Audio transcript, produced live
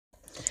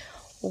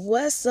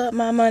What's up,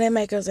 my money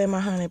makers and my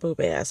honey boo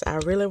bears? I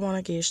really want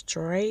to get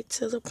straight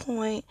to the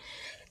point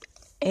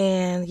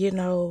and,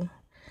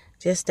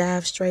 just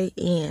dive straight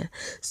in.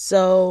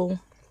 So,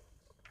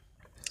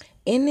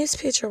 in this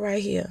picture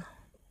right here,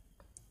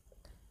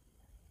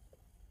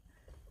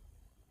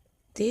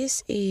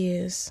 this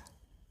is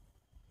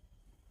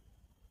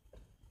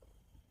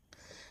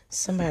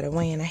somebody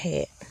wearing a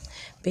hat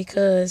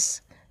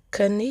because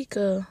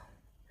Kenneka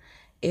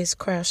is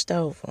crouched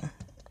over.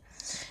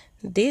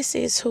 This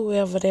is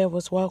whoever that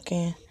was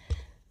walking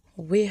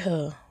with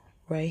her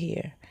right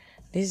here.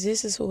 This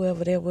is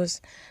whoever that was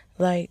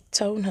like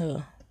toting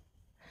her.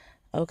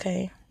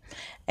 Okay.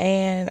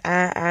 And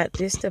I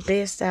this the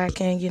best I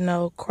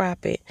can,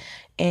 crop it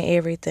and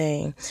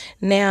everything.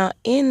 Now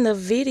in the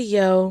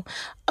video,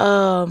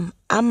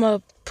 I'ma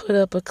put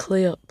up a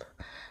clip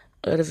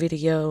of the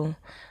video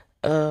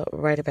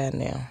right about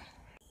now.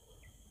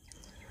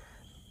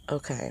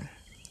 Okay.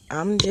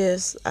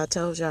 I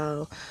told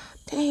y'all,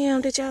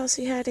 damn, did y'all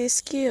see how they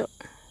skip?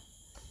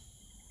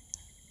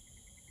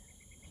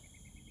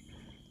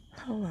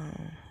 Hold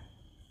on.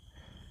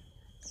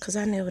 Cause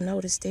I never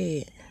noticed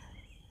that.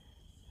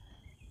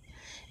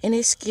 And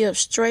it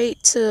skipped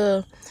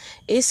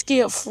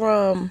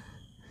from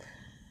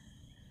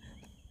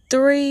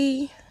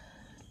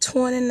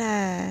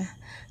 3:29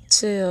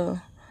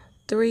 till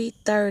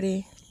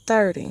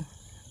 3:30.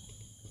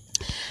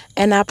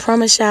 And I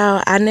promise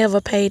y'all, I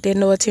never paid that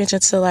no attention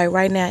to like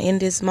right now in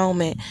this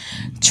moment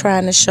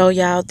trying to show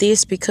y'all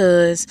this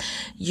because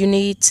you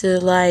need to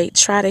like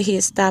try to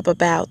hit stop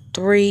about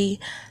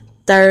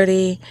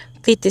 3:30,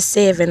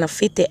 57 or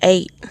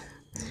 58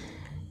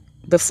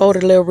 before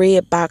the little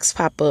red box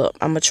pop up.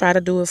 I'm going to try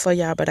to do it for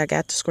y'all, but I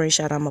got the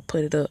screenshot. I'm going to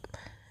put it up.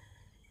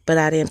 But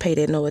I didn't pay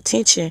that no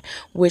attention,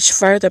 which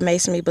further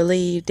makes me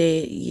believe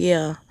that,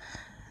 yeah,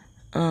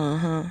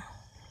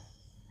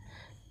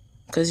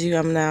 because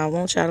I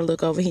want y'all to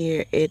look over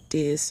here at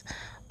this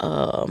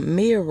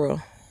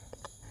mirror.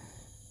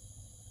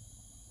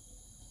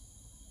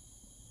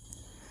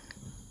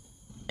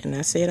 And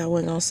I said I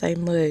wasn't going to say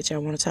much. I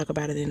want to talk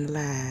about it in the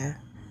live.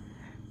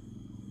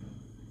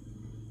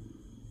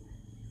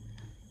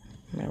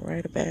 Now,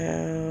 right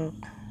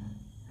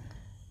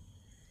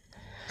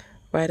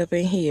up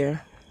in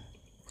here.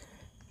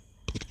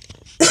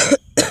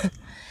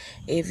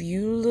 If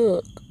you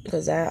look,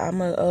 because I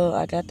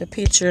got the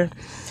picture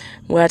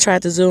where I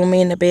tried to zoom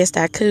in the best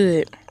I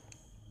could.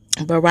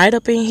 But right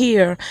up in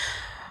here,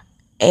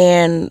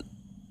 and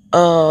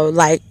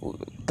like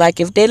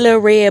if that little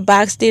red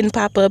box didn't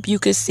pop up, you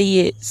could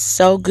see it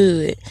so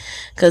good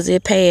because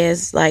it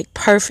passed like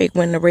perfect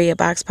when the red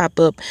box pop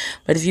up.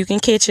 But if you can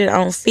catch it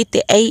on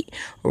 58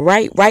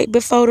 right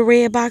before the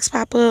red box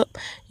pop up,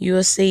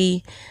 you'll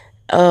see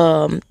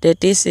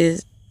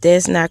that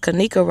that's not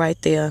Kenneka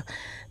right there.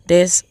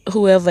 That's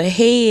whoever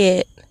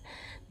had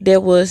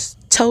that was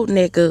toting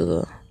that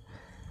girl.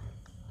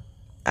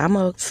 I'm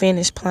gonna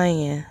finish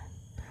playing.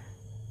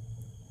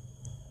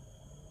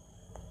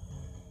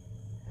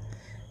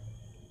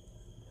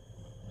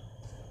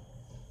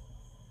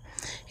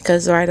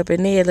 Because right up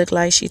in there, it looked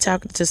like she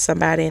talking to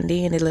somebody. And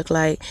then it looked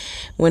like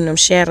when them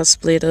shadows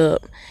split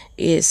up,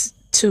 it's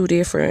two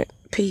different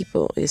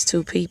people. It's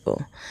two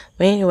people.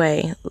 But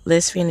anyway,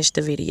 let's finish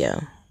the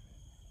video.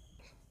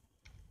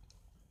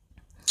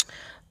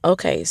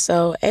 Okay,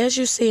 so as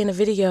you see in the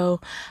video,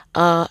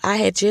 I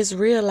had just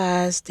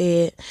realized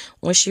that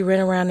when she ran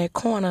around that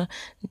corner,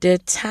 the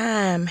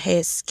time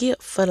had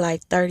skipped for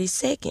like 30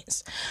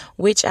 seconds,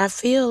 which I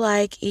feel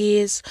like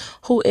is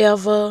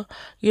whoever,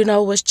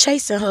 was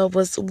chasing her,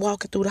 was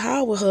walking through the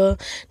hall with her,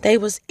 they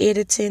was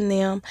editing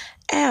them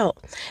out.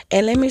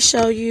 And let me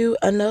show you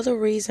another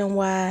reason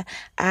why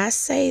I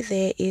say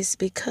that is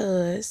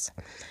because,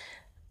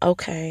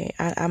 okay,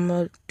 I'm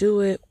going to do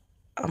it.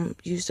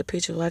 Use the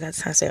picture like I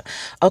said.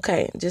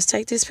 Okay, just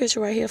take this picture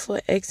right here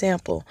for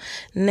example.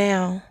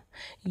 Now,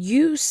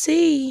 you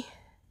see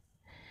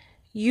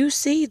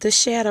the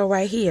shadow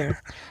right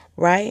here,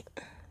 right?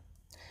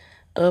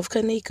 Of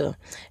Kenneka.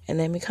 And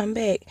let me come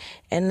back.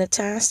 And the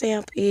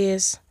timestamp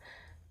is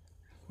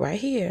right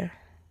here.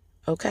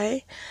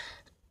 Okay?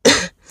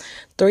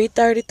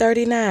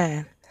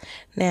 3:30:39.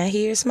 Now,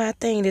 here's my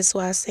thing. This is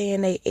why I'm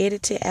saying they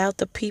edited out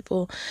the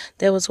people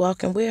that was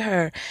walking with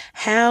her.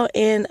 How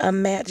in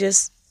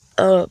just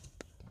a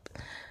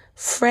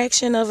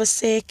fraction of a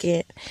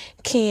second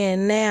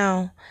can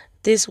now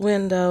this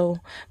window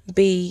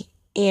be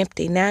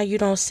empty? Now you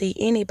don't see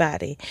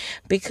anybody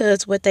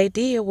because what they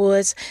did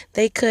was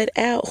they cut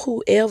out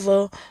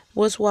whoever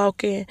was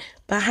walking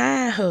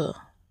behind her,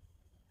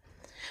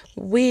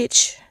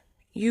 which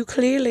you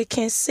clearly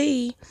can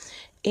see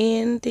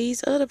in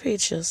these other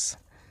pictures.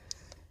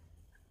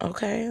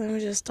 Okay, let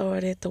me just throw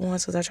it at the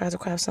ones because I tried to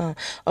crop some.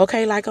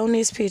 Okay, like on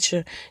this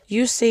picture,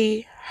 you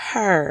see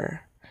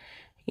her.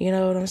 You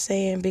know what I'm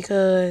saying?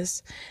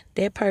 Because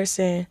that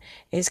person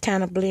is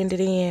kind of blended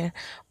in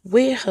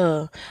with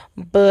her.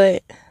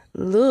 But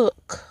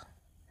look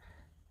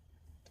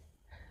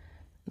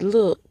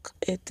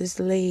at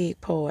this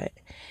leg part.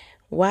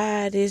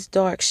 Why this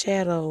dark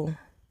shadow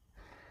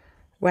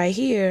right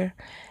here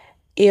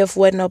if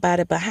wasn't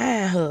nobody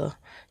behind her.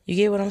 You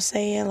get what I'm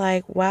saying?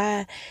 Like,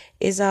 why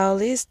is all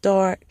this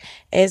dark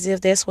as if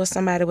that's where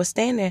somebody was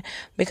standing?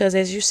 Because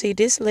as you see,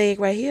 this leg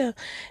right here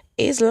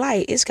is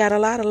light. It's got a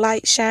lot of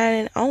light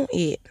shining on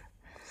it.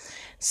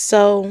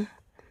 So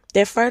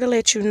that further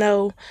let you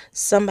know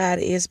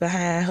somebody is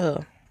behind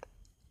her.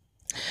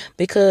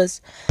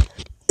 Because,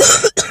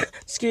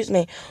 excuse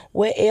me,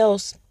 where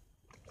else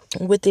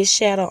would this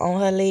shadow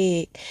on her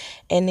leg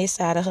and this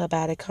side of her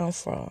body come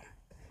from?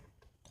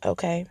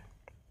 Okay,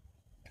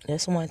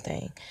 that's one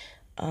thing.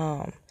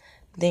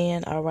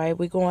 Then, all right,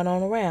 we're going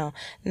on around.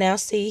 Now,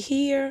 see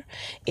here,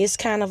 it's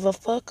kind of a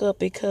fuck up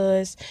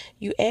because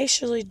you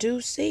actually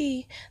do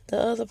see the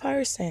other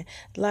person.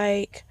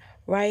 Like,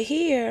 right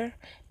here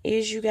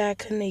is you got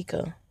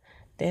Kenneka.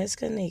 That's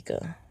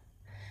Kenneka.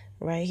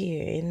 Right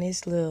here in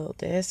this little,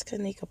 that's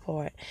Kenneka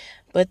part.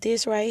 But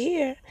this right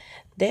here,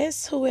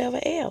 that's whoever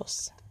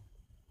else.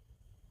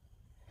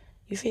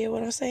 You feel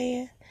what I'm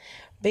saying?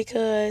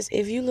 Because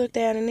if you look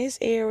down in this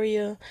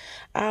area,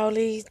 all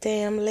these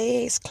damn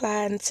legs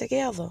colliding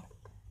together.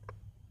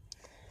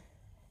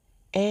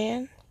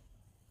 And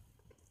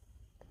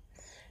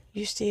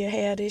you still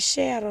have this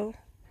shadow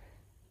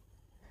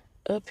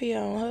up here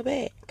on her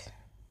back.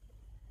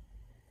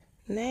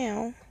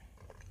 Now,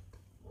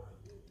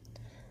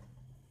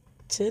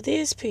 to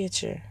this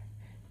picture.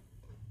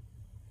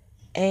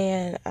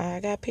 And I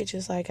got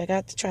pictures, like I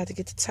got to try to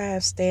get the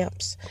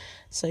timestamps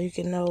so you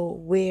can know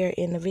where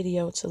in the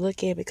video to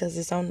look at because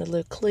it's on the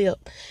little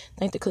clip. I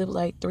think the clip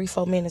like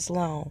 3-4 minutes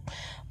long.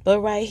 But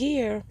right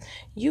here,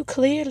 you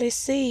clearly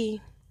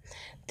see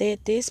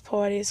that this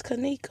part is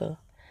Kenneka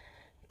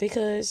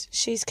because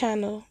she's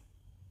kind of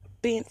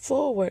bent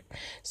forward.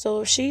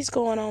 So if she's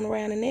going on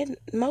around in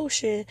that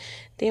motion,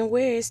 then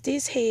where is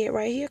this head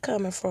right here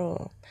coming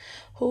from?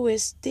 Who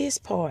is this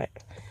part?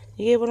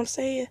 You get what I'm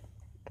saying?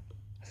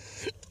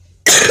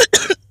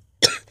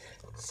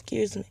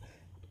 Excuse me.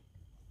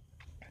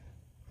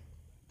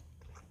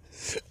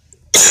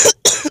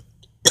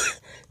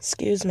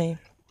 Excuse me.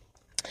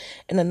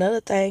 And another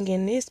thing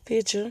in this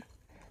picture,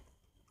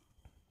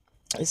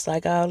 it's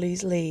like all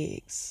these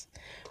legs.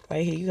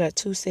 Right here, you got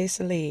 2 sets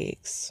of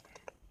legs.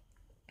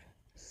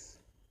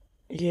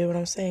 You get what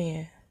I'm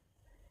saying?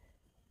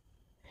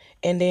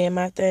 And then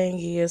my thing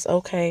is,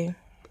 okay,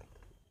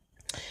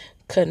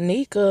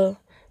 Kenneka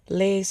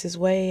legs is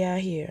way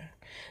out here.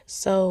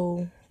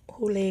 So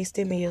who legs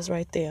them is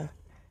right there?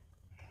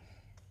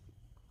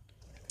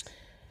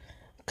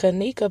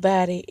 Kenneka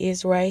body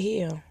is right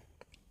here.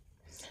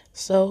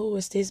 So who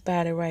is this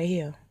body right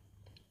here?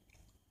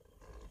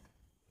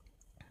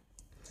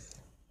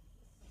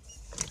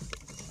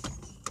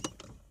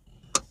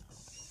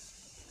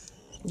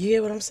 You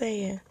get what I'm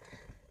saying?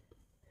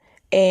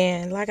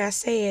 And like I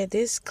said,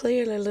 this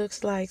clearly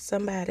looks like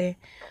somebody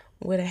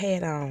with a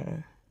hat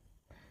on.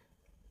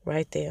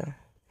 Right there.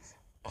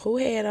 Who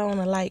had on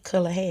a light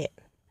color hat?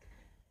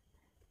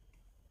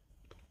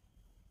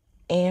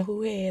 And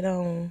who had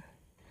on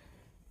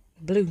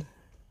blue?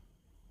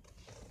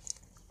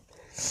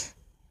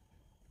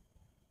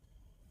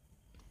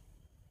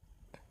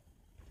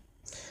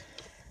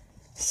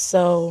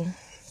 So,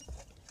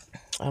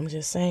 I'm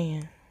just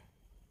saying.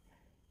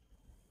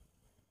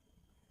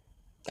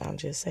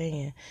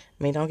 I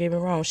mean, don't get me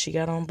wrong, she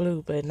got on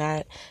blue, but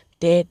not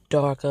that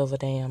dark of a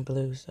damn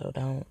blue, so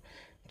don't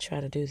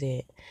try to do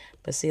that.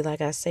 But see, like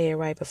I said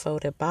right before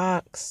the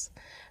box,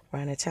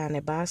 around the time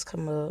that box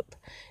come up,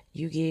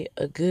 you get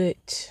a good,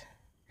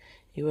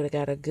 you would have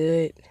got a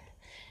good,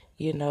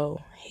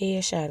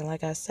 headshot. And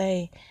like I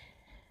say,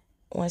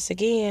 once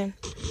again,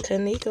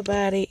 Kenneka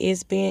body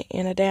is bent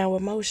in a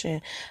downward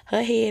motion.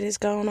 Her head is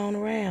going on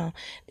around.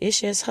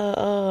 It's just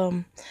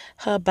her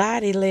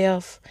body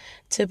left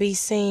to be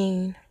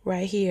seen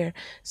right here.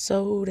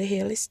 So who the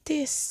hell is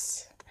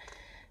this?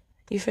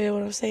 You feel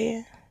what I'm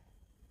saying?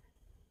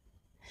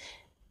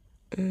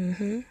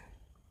 And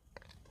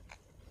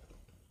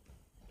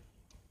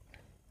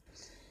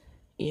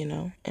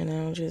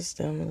I'm just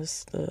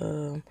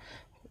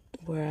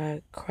where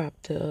I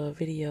cropped the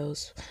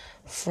videos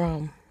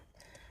from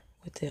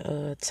with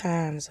the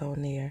times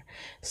on there.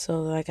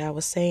 So like I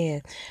was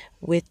saying,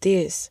 with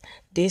this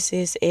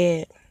is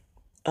at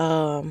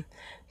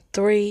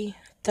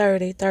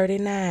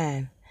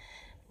 3:30:39,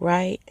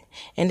 right?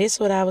 And this is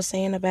what I was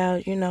saying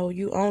about,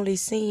 you only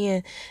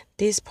seeing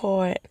this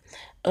part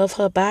of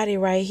her body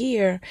right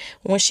here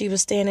when she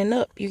was standing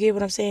up. You get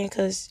what I'm saying?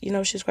 Because,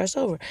 she's crossed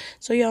over.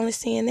 So you're only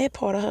seeing that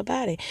part of her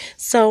body.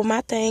 So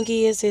my thing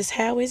is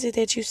how is it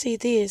that you see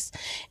this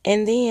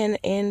and then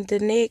in the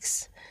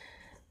next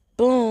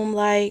boom,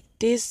 like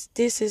this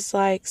is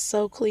like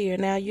so clear.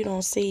 Now you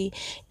don't see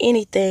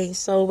anything.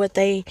 So but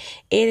they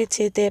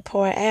edited that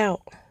part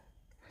out.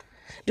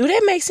 Do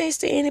that make sense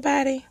to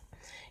anybody?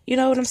 You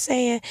know what I'm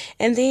saying?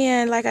 And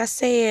then, like I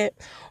said,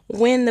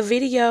 when the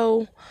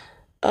video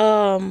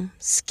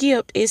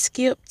skipped, it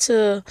skipped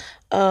to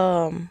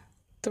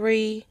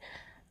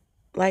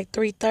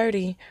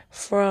 3:30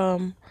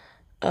 from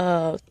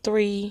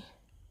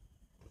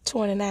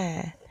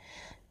 3:29.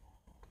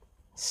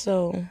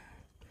 So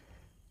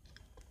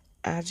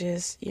I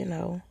just,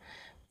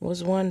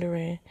 was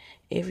wondering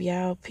if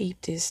y'all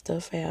peep this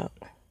stuff out.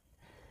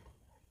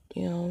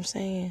 You know what I'm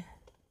saying?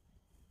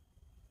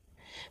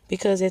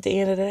 Because at the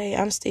end of the day,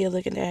 I'm still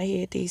looking down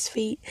here at these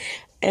feet,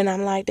 and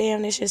I'm like,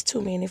 damn, there's just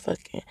too many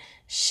fucking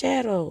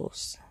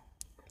shadows.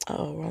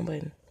 Oh, wrong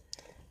button.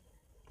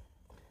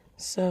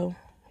 So,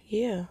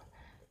 yeah.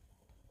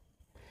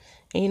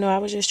 And, I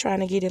was just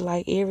trying to get it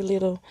like every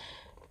little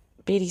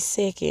bitty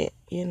second,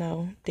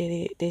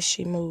 that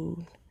she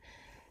moved.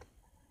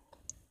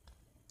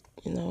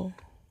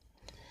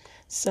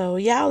 So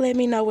y'all let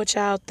me know what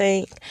y'all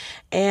think.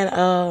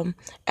 And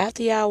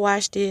after y'all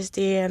watch this,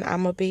 then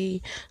I'ma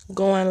be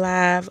going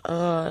live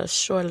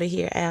shortly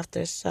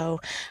hereafter. So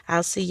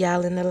I'll see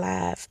y'all in the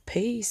live.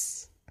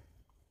 Peace.